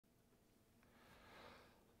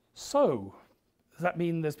So, does that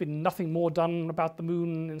mean there's been nothing more done about the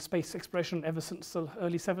moon in space exploration ever since the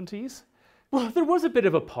early 70s? Well, there was a bit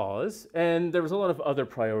of a pause, and there was a lot of other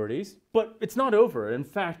priorities, but it's not over. In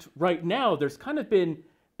fact, right now, there's kind of been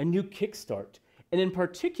a new kickstart. And in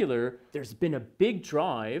particular, there's been a big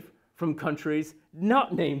drive from countries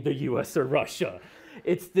not named the US or Russia.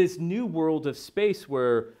 It's this new world of space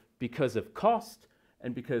where, because of cost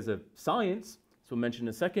and because of science, as we'll mention in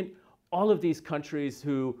a second, all of these countries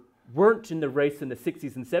who weren't in the race in the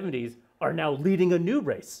 60s and 70s are now leading a new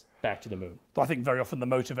race back to the moon. I think very often the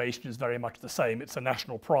motivation is very much the same. It's a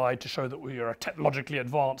national pride to show that we are a technologically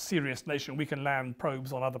advanced, serious nation. We can land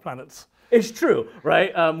probes on other planets. It's true,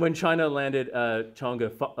 right? When China landed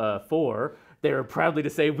Chang'e 4, they were proudly to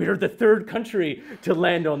say, we're the third country to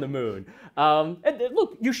land on the moon. And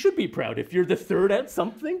look, you should be proud. If you're the third at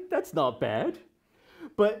something, that's not bad.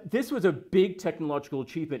 But this was a big technological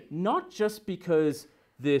achievement, not just because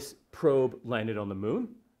this probe landed on the moon.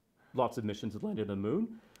 Lots of missions have landed on the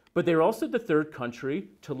moon. But they're also the third country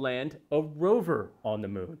to land a rover on the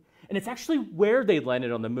moon. And it's actually where they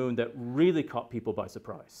landed on the moon that really caught people by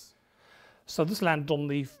surprise. So this landed on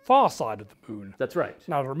the far side of the moon. That's right.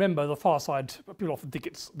 Now remember, the far side, people often think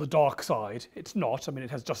it's the dark side. It's not. I mean,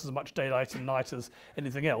 it has just as much daylight and night as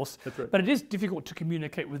anything else. That's right. But it is difficult to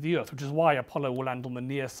communicate with the Earth, which is why Apollo will land on the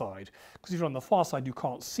near side. Because if you're on the far side, you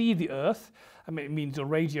can't see the Earth. I mean, it means the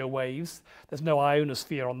radio waves. There's no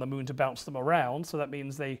ionosphere on the moon to bounce them around, so that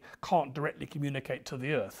means they can't directly communicate to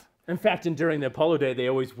the Earth. In fact, during the Apollo day, they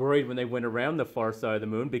always worried when they went around the far side of the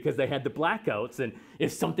moon because they had the blackouts, and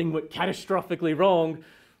if something went catastrophically wrong,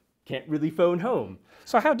 can't really phone home.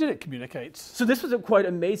 So how did it communicate? So this was quite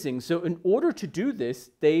amazing. So in order to do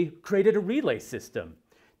this, they created a relay system.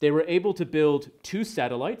 They were able to build 2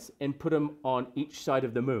 satellites and put them on each side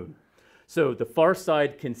of the moon. So the far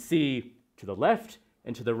side can see to the left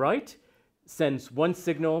and to the right, sends one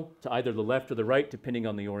signal to either the left or the right, depending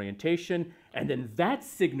on the orientation, and then that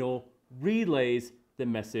signal relays the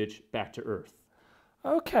message back to Earth.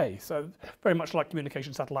 Okay, so very much like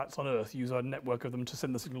communication satellites on Earth, use a network of them to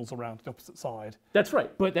send the signals around to the opposite side. That's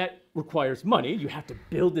right, but that requires money. You have to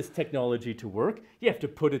build this technology to work. You have to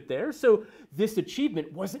put it there. So this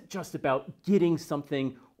achievement wasn't just about getting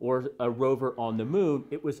something or a rover on the moon.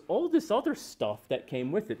 It was all this other stuff that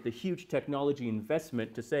came with it, the huge technology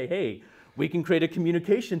investment to say, hey, we can create a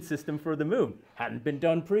communication system for the moon. Hadn't been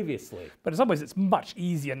done previously. But in some ways, it's much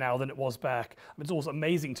easier now than it was back. I mean, it's also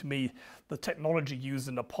amazing to me, the technology used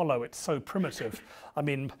in Apollo, it's so primitive. I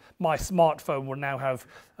mean, my smartphone will now have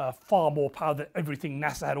far more power than everything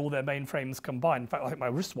NASA had all their mainframes combined. In fact, I think my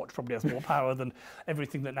wristwatch probably has more power than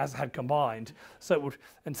everything that NASA had combined. So it would,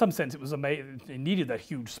 in some sense, it was amazing. It needed that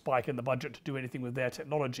huge spike in the budget to do anything with their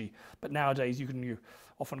technology. But nowadays, you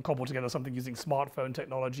often cobble together something using smartphone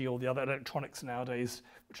technology or the other electronics nowadays,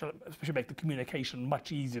 which especially make the communication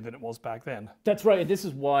much easier than it was back then. That's right, and this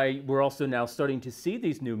is why we're also now starting to see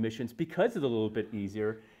these new missions because it's a little bit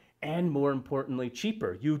easier and more importantly,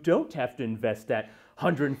 cheaper. You don't have to invest that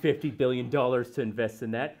 $150 billion to invest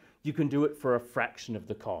in that. You can do it for a fraction of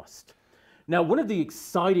the cost. Now, one of the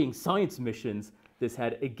exciting science missions this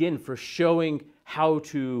had, again, for showing how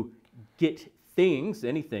to get things,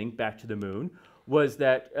 anything, back to the moon, was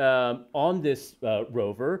that on this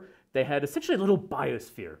rover, they had essentially a little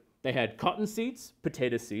biosphere. They had cotton seeds,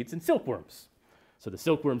 potato seeds, and silkworms. So the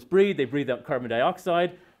silkworms breathe, they breathe out carbon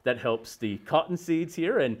dioxide. That helps the cotton seeds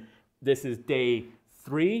here, and this is day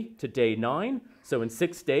 3 to day 9. So in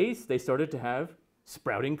 6 days, they started to have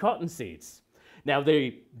sprouting cotton seeds. Now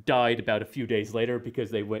they died about a few days later because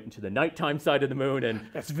they went into the nighttime side of the moon and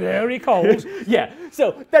it's very cold. Yeah,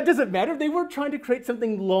 so that doesn't matter. They weren't trying to create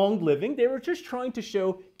something long living. They were just trying to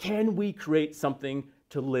show, can we create something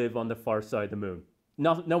to live on the far side of the moon?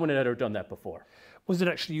 No one had ever done that before. Was it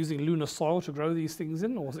actually using lunar soil to grow these things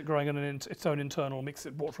in, or was it growing in its own internal mix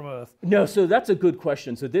it brought from Earth? No, so that's a good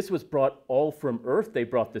question. So this was brought all from Earth. They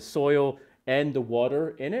brought the soil and the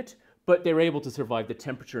water in it, but they were able to survive the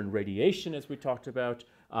temperature and radiation, as we talked about,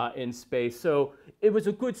 in space. So it was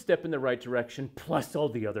a good step in the right direction, plus all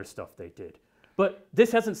the other stuff they did. But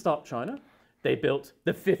this hasn't stopped China. They built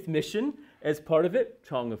the 5th mission as part of it,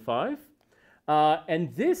 Chang'e 5.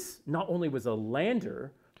 And this not only was a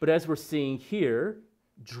lander, but as we're seeing here,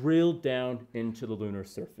 drilled down into the lunar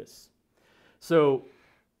surface. So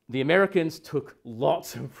the Americans took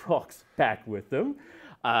lots of rocks back with them,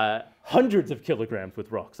 hundreds of kilograms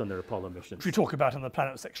with rocks on their Apollo missions. Which we talk about in the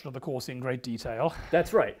planet section of the course in great detail.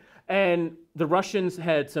 That's right. And the Russians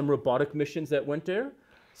had some robotic missions that went there.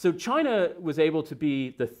 So China was able to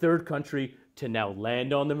be the 3rd country to now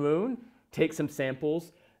land on the moon, take some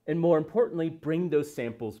samples, and more importantly, bring those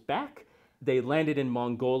samples back. They landed in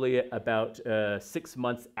Mongolia about 6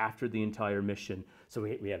 months after the entire mission. So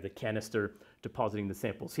we have the canister depositing the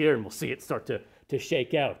samples here, and we'll see it start to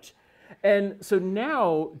shake out. And so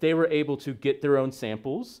now they were able to get their own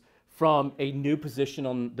samples from a new position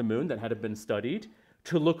on the moon that hadn't been studied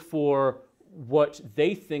to look for what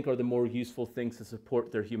they think are the more useful things to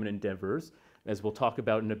support their human endeavors. As we'll talk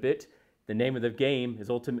about in a bit, the name of the game is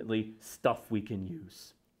ultimately stuff we can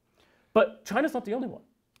use. But China's not the only one.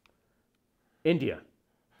 India.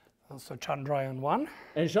 Also Chandrayaan-1.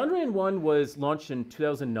 And Chandrayaan-1 was launched in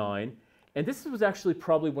 2009, and this was actually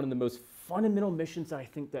probably one of the most fundamental missions, I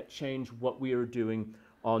think, that changed what we are doing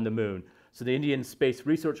on the moon. So the Indian Space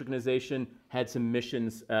Research Organization had some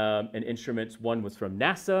missions and instruments. One was from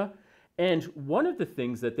NASA, and one of the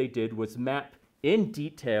things that they did was map in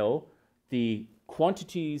detail the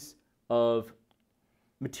quantities of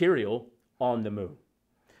material on the moon.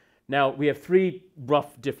 Now, we have three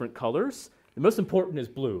rough different colors. The most important is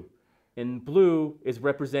blue, and blue is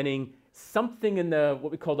representing something in the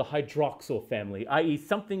what we call the hydroxyl family, i.e.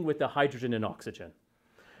 something with the hydrogen and oxygen.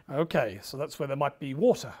 Okay, so that's where there might be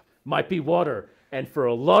water. Might be water, and for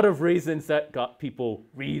a lot of reasons that got people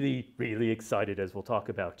really, really excited, as we'll talk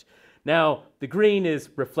about. Now, the green is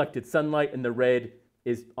reflected sunlight, and the red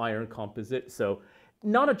is iron composite, so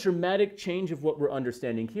not a dramatic change of what we're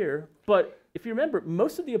understanding here, but if you remember,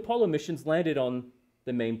 most of the Apollo missions landed on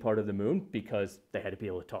the main part of the moon because they had to be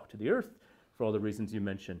able to talk to the Earth for all the reasons you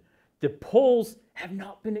mentioned. The poles have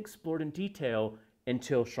not been explored in detail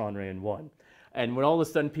until Chandrayaan-1. And when all of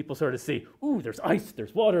a sudden people started to see, ooh, there's ice,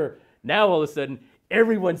 there's water, now all of a sudden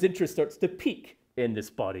everyone's interest starts to peak in this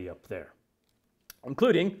body up there,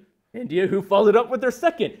 including India, who followed up with their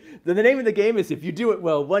second. The name of the game is if you do it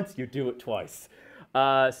well once, you do it twice.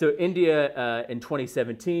 So India in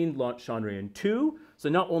 2017 launched Chandrayaan-2. So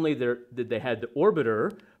not only did they had the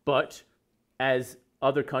orbiter, but as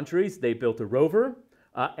other countries, they built a rover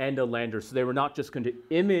and a lander. So they were not just going to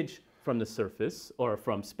image from the surface or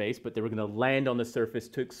from space, but they were going to land on the surface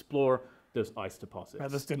to explore those ice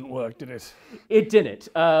deposits. This didn't work, did it? It didn't.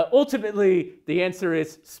 Ultimately, the answer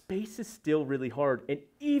is space is still really hard. And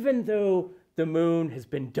even though the moon has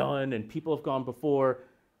been done and people have gone before,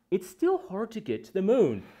 it's still hard to get to the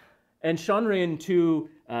moon. And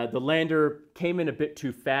Chandrayaan-2, the lander came in a bit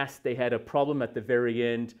too fast. They had a problem at the very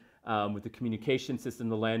end with the communication system,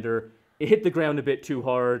 the lander. It hit the ground a bit too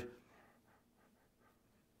hard.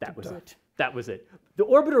 That was it. That was it. The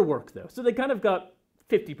orbiter worked, though. So they kind of got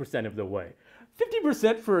 50% of the way.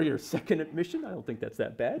 50% for your second mission? I don't think that's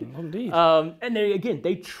that bad. Indeed. And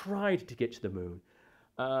they tried to get to the moon.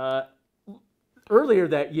 Earlier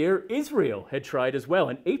that year, Israel had tried as well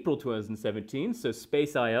in April 2017, so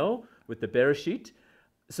Space IL with the Bereshit.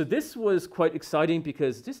 So this was quite exciting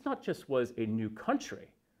because this not just was a new country,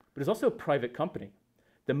 but it's also a private company.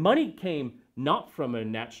 The money came not from a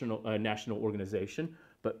national organization,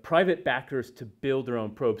 but private backers to build their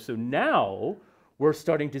own probes. So now we're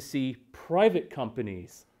starting to see private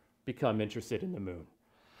companies become interested in the moon.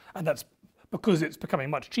 And that's because it's becoming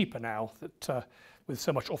much cheaper now, that with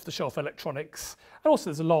so much off-the-shelf electronics. And also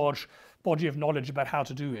there's a large body of knowledge about how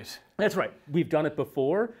to do it. That's right. We've done it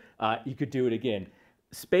before. You could do it again.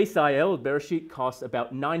 Space IL, Bereshit, costs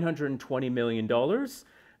about $920 million.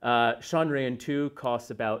 Chandrayaan-2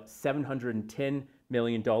 costs about $710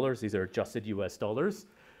 million. These are adjusted US dollars.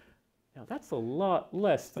 Now that's a lot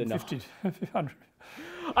less than 500.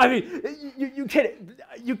 I mean, you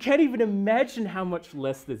can't even imagine how much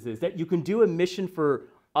less this is. That you can do a mission for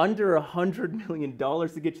under $100 million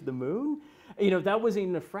to get to the moon. You know, that wasn't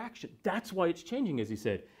even a fraction. That's why it's changing, as you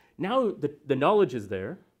said. Now the knowledge is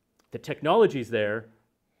there, the technology's there,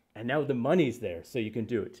 and now the money's there, so you can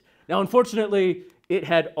do it. Now, unfortunately, it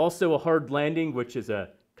had also a hard landing, which is a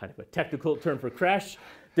kind of a technical term for crash.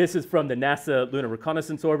 This is from the NASA Lunar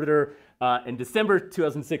Reconnaissance Orbiter in December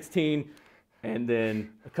 2016. And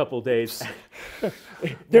then a couple of days,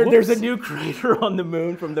 there's a new crater on the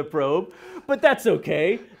moon from the probe, but that's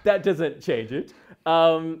okay. That doesn't change it.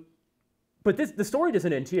 But the story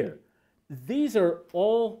doesn't end here. These are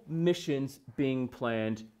all missions being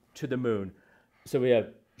planned to the moon. So we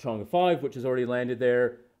have Chang'e 5, which has already landed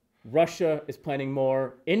there. Russia is planning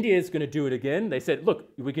more. India is going to do it again. They said, look,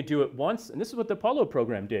 we could do it once. And this is what the Apollo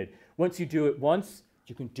program did. Once you do it once,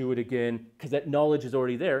 you can do it again because that knowledge is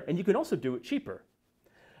already there. And you can also do it cheaper.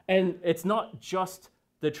 And it's not just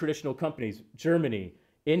the traditional companies, Germany,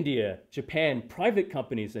 India, Japan, private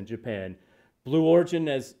companies in Japan, Blue Origin,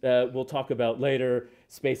 as we'll talk about later,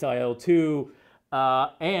 Space IL-2,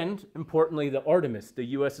 and importantly, the Artemis, the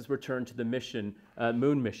US's return to the mission,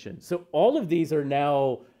 moon mission. So all of these are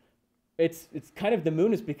now it's kind of the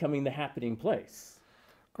moon is becoming the happening place.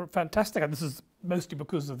 Fantastic. And this is mostly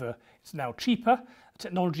because of it's now cheaper.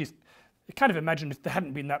 Technology is, you kind of imagine if there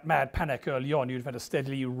hadn't been that mad panic early on, you'd have had a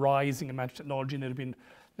steadily rising amount of technology and it'd have been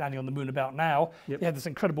landing on the moon about now. Yep. You had this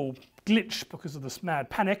incredible glitch because of this mad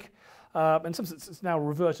panic. In some sense, it's now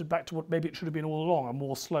reverted back to what maybe it should have been all along, a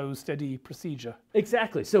more slow, steady procedure.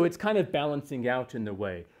 Exactly. So it's kind of balancing out in the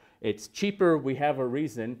way. It's cheaper, we have a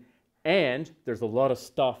reason, and there's a lot of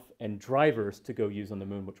stuff and drivers to go use on the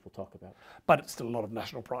moon, which we'll talk about. But it's still a lot of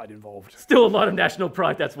national pride involved. Still a lot of national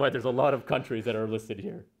pride. That's why there's a lot of countries that are listed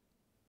here.